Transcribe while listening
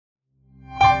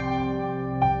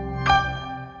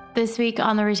This week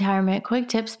on the Retirement Quick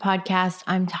Tips podcast,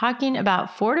 I'm talking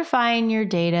about fortifying your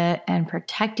data and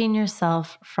protecting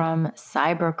yourself from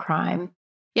cybercrime.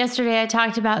 Yesterday, I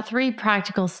talked about 3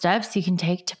 practical steps you can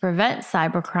take to prevent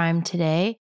cybercrime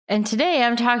today. And today,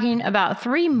 I'm talking about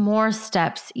 3 more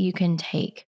steps you can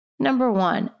take. Number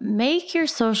 1, make your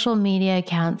social media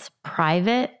accounts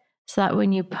private so that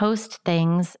when you post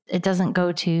things, it doesn't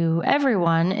go to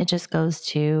everyone, it just goes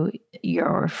to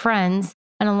your friends.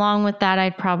 And along with that,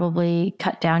 I'd probably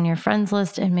cut down your friends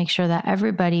list and make sure that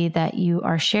everybody that you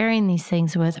are sharing these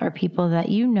things with are people that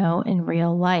you know in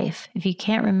real life. If you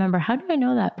can't remember, how do I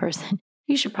know that person?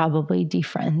 You should probably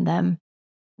defriend them.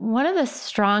 One of the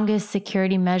strongest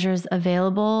security measures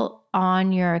available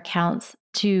on your accounts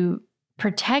to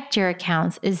protect your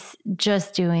accounts is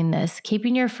just doing this,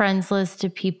 keeping your friends list to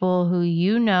people who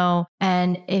you know.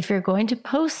 And if you're going to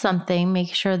post something,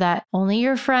 make sure that only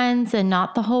your friends and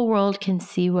not the whole world can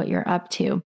see what you're up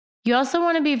to. You also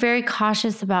want to be very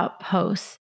cautious about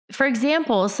posts. For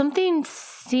example, something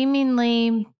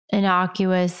seemingly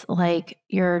innocuous like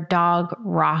your dog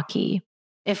Rocky.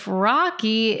 If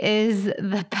Rocky is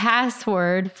the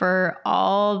password for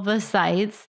all the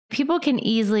sites, people can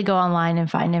easily go online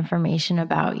and find information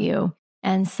about you.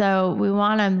 And so we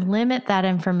want to limit that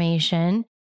information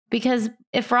because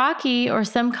if Rocky or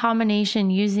some combination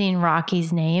using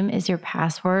Rocky's name is your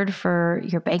password for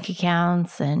your bank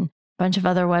accounts and a bunch of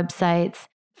other websites,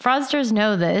 fraudsters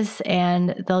know this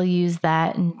and they'll use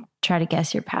that and try to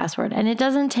guess your password. And it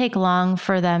doesn't take long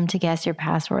for them to guess your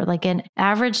password. Like an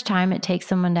average time it takes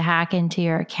someone to hack into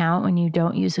your account when you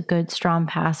don't use a good, strong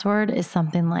password is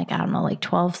something like,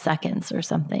 12 seconds or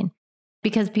something.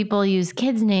 Because people use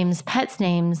kids' names, pets'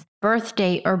 names, birth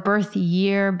date, or birth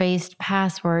year based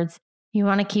passwords. You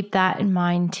want to keep that in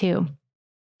mind too.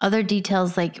 Other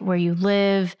details like where you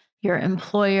live, your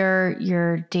employer,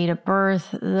 your date of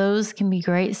birth, those can be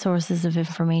great sources of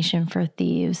information for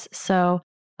thieves. So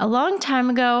a long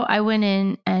time ago, I went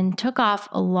in and took off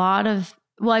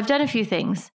I've done a few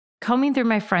things. Combing through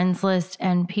my friends list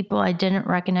and people I didn't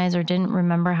recognize or didn't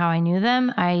remember how I knew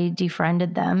them, I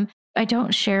defriended them. I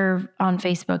don't share on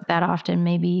Facebook that often,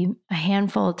 maybe a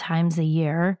handful of times a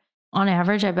year. On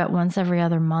average, I bet once every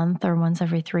other month or once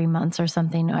every 3 months or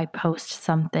something, I post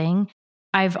something.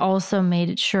 I've also made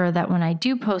it sure that when I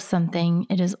do post something,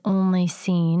 it is only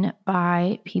seen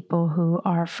by people who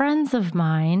are friends of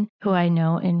mine who I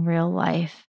know in real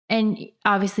life. And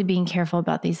obviously being careful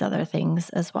about these other things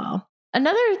as well.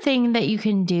 Another thing that you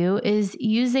can do is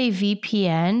use a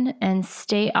VPN and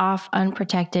stay off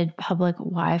unprotected public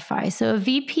Wi-Fi. So a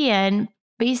VPN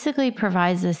basically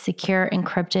provides a secure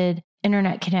encrypted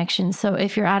internet connection. So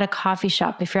if you're at a coffee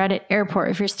shop, if you're at an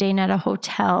airport, if you're staying at a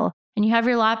hotel, and you have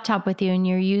your laptop with you and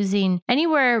you're using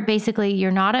anywhere, basically you're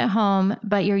not at home,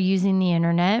 but you're using the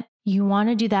internet, you want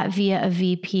to do that via a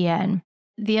VPN.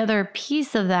 The other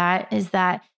piece of that is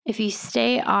that if you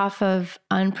stay off of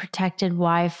unprotected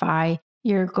Wi-Fi,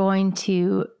 you're going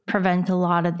to prevent a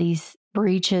lot of these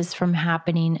breaches from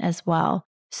happening as well.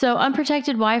 So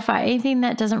unprotected Wi-Fi, anything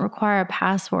that doesn't require a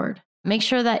password, make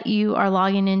sure that you are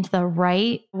logging into the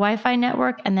right Wi-Fi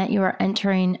network and that you are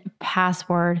entering a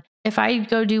password. If I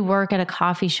go do work at a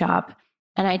coffee shop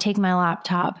and I take my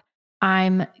laptop,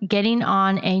 I'm getting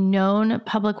on a known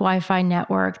public Wi-Fi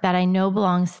network that I know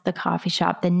belongs to the coffee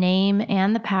shop. The name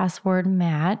and the password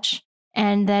match.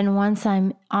 And then once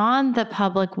I'm on the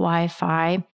public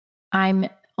Wi-Fi, I'm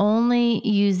only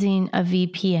using a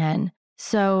VPN.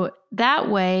 So that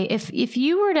way, if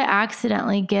you were to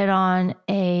accidentally get on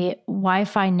a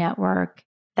Wi-Fi network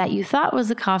that you thought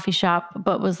was a coffee shop,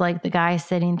 but was like the guy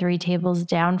sitting 3 tables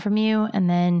down from you. And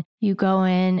then you go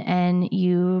in and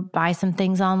you buy some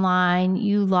things online,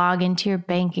 you log into your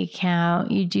bank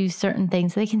account, you do certain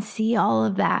things. They can see all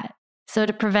of that. So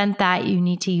to prevent that, you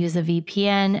need to use a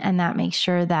VPN, and that makes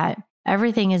sure that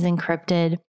everything is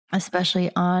encrypted,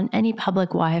 especially on any public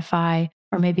Wi-Fi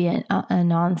or maybe a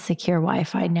non-secure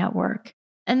Wi-Fi network.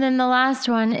 And then the last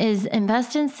one is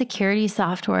invest in security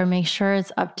software. Make sure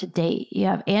it's up to date. You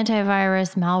have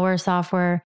antivirus, malware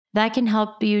software that can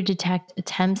help you detect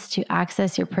attempts to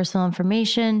access your personal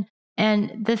information.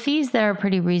 And the fees there are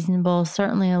pretty reasonable,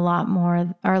 certainly a lot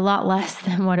less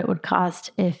than what it would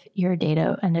cost if your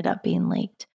data ended up being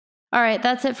leaked. All right,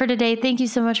 that's it for today. Thank you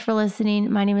so much for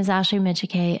listening. My name is Ashley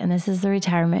Michike, and this is the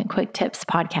Retirement Quick Tips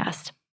Podcast.